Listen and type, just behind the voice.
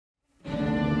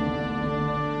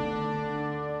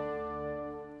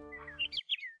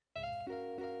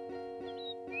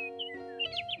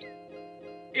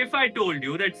If I told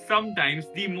you that sometimes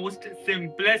the most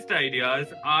simplest ideas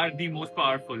are the most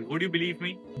powerful, would you believe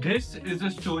me? This is a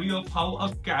story of how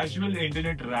a casual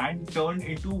internet rant turned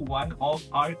into one of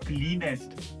our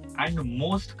cleanest and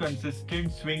most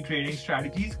consistent swing trading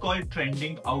strategies called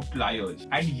Trending Outliers.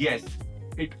 And yes,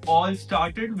 it all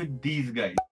started with these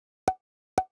guys.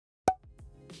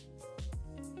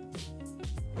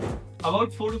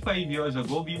 About 4 to 5 years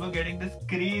ago, we were getting this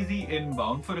crazy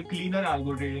inbound for a cleaner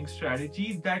algo trading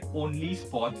strategy that only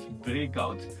spots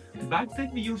breakouts. Back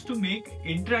then, we used to make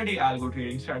intraday algo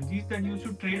trading strategies that used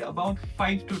to trade about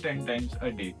 5 to 10 times a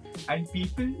day. And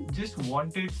people just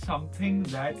wanted something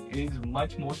that is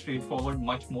much more straightforward,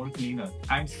 much more cleaner.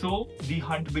 And so the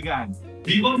hunt began.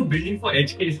 We weren't building for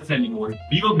edge cases anymore.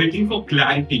 We were building for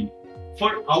clarity,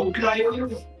 for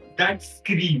outliers that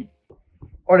scream.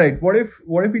 Alright, what if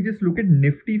we just look at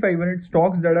Nifty 500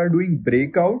 stocks that are doing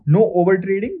breakout, no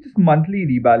overtrading, just monthly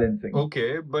rebalancing?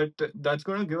 Okay, but that's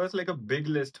going to give us like a big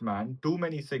list, man. Too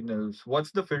many signals.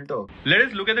 What's the filter? Let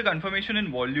us look at the confirmation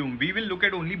in volume. We will look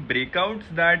at only breakouts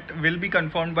that will be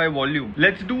confirmed by volume.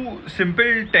 Let's do simple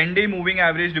 10-day moving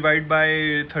average divided by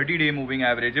 30-day moving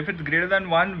average. If it's greater than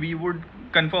 1, we would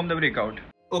confirm the breakout.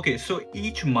 Okay, so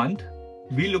each month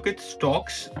we look at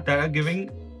stocks that are giving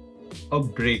a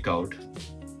breakout.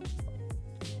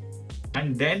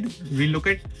 And then we look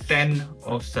at 10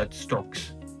 of such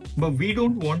stocks. But we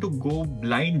don't want to go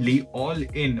blindly all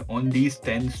in on these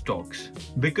 10 stocks.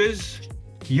 Because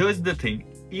here's the thing,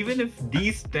 even if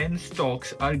these 10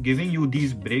 stocks are giving you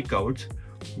these breakouts,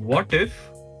 what if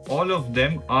all of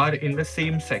them are in the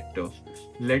same sector?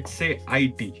 Let's say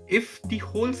IT. If the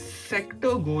whole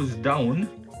sector goes down,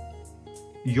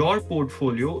 your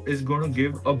portfolio is going to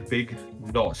give a big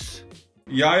loss.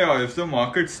 Yeah, if the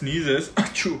market sneezes,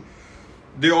 achoo,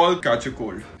 they all catch a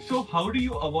cold. So how do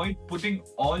you avoid putting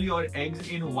all your eggs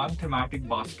in one thematic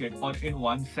basket or in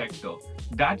one sector?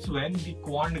 That's when the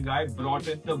Quant guy brought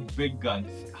in the big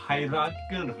guns,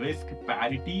 hierarchical risk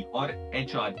parity or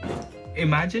HRP.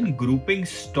 Imagine grouping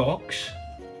stocks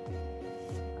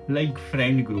like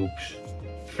friend groups.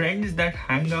 Friends that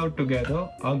hang out together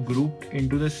are grouped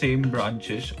into the same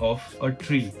branches of a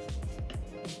tree.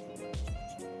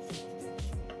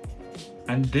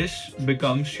 And this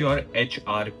becomes your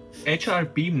HRP.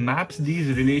 HRP maps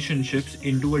these relationships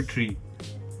into a tree.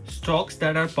 Stocks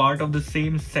that are part of the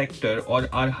same sector or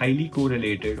are highly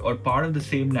correlated or part of the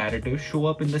same narrative show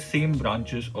up in the same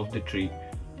branches of the tree.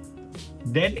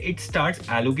 Then it starts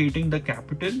allocating the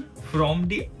capital from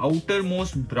the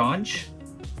outermost branch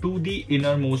to the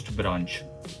innermost branch,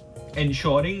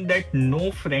 ensuring that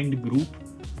no friend group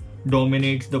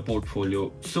dominates the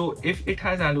portfolio. So if it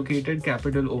has allocated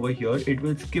capital over here, it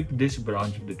will skip this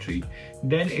branch of the tree.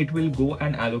 Then it will go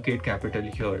and allocate capital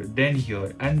here, then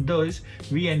here. And thus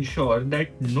we ensure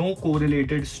that no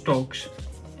correlated stocks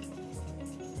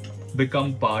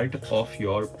become part of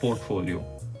your portfolio.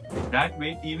 That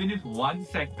way, even if one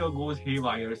sector goes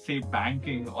haywire, say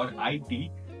banking or IT,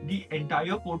 the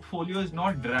entire portfolio is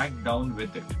not dragged down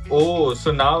with it. Oh,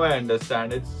 so now I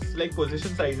understand. It's like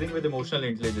position sizing with emotional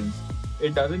intelligence.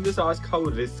 It doesn't just ask how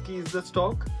risky is the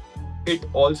stock. It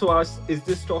also asks, is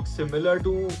this stock similar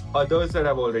to others that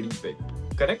I've already picked?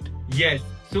 Correct? Yes.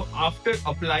 So after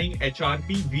applying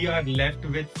HRP, we are left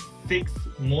with 6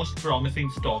 most promising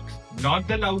stocks. Not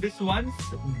the loudest ones,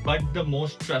 but the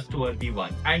most trustworthy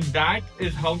ones. And that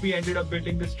is how we ended up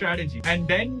building the strategy. And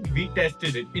then we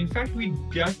tested it. In fact, we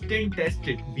just didn't test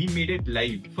it. We made it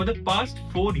live. For the past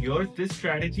 4 years, this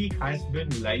strategy has been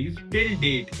live till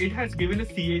date. It has given a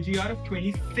CAGR of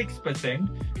 26%,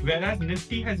 whereas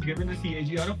Nifty has given a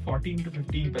CAGR of 14 to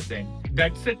 15%.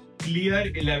 That's a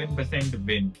clear 11%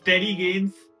 win. Steady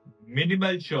gains,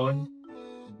 minimal churn,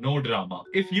 no drama.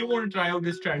 If you want to try out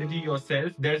this strategy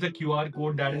yourself, there's a QR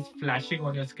code that is flashing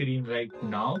on your screen right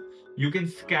now. You can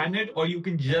scan it or you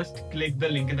can just click the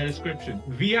link in the description.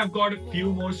 We have got a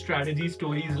few more strategy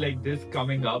stories like this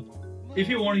coming up. If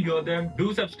you want to hear them,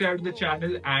 do subscribe to the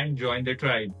channel and join the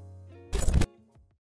tribe.